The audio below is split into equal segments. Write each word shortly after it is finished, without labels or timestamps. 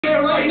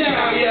here right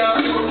now,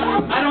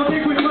 yo. I don't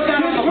think we put that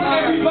on the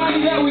fire.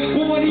 Everybody that was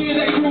born here,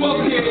 that grew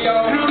up here, yo.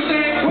 You know what I'm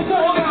saying? What's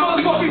all the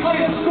motherfucking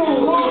high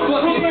school?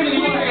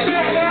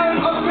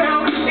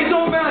 Uptown, it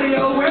don't matter,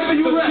 yo. Wherever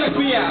you at. Check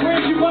me out.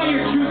 Where'd you buy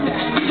your juice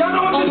at? Y'all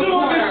know what to do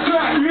on this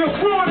track. Yo.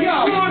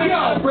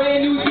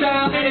 Brand new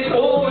style, and it's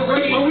all the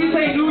rage. When we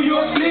say New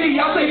York City,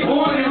 y'all say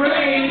born and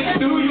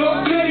raised. New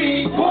York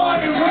City,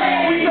 born and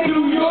raised. We say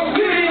New York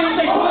City, y'all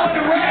say born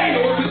and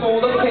raised. It's all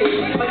the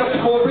page, like a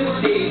forest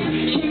stage.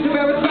 Kings of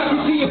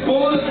aristocracy and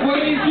ballers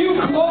ways.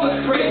 You call us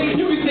crazy.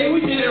 You can say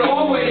we did it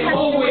always.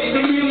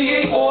 It really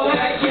ain't all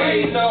that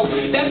crazy. No,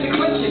 that's the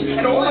question,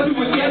 and all I do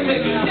is guess it.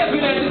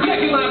 Stepping at the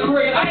second line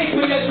parade, I ain't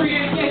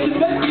pedestrian, can't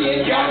just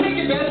lesbian. Y'all take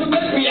it back to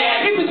lesbian.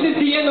 If this is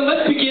the end, then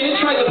let's begin and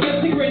try the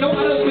best secret. No,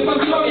 I don't slip,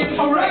 I'm showing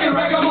a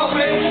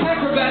ragamuffin,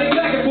 acrobatic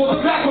back and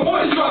forth, back for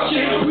more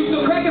destruction. We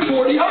still cracking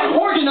 40, I'm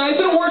organized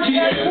in orgy.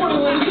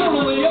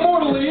 Totally,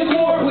 immortally, it's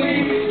more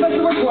please.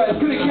 Special request,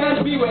 couldn't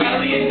catch me with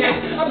alien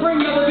nets. I bring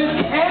relevance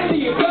and the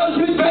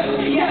intelligence best.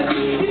 Yes,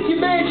 it's your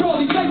man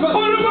Charlie Cypher.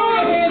 Put him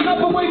on! Hands up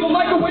and wave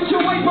like a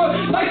windshield wiper.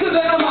 Nicer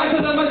than I'm nicer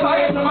than my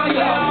tire to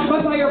myself. My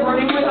tire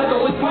running with I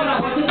don't want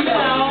I want to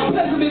sell.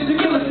 Pessimistic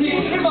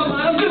guillotine, in my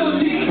mind I'm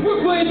guillotine.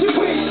 We're playing to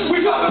queen,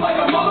 we're dropping like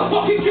a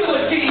motherfucking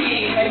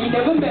guillotine. And you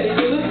never met a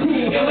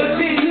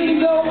guillotine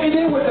though, and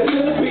then with the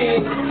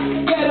Philippines.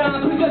 That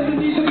I'm possessing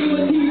these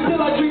abilities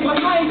till I dream, but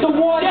I ain't the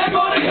one. Yeah,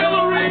 go to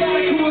Hillary. Got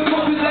a crew of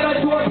fuckers that I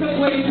taught to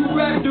play to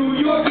rap New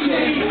York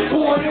City.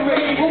 Born and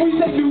raised, when we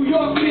say New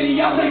York City,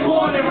 y'all say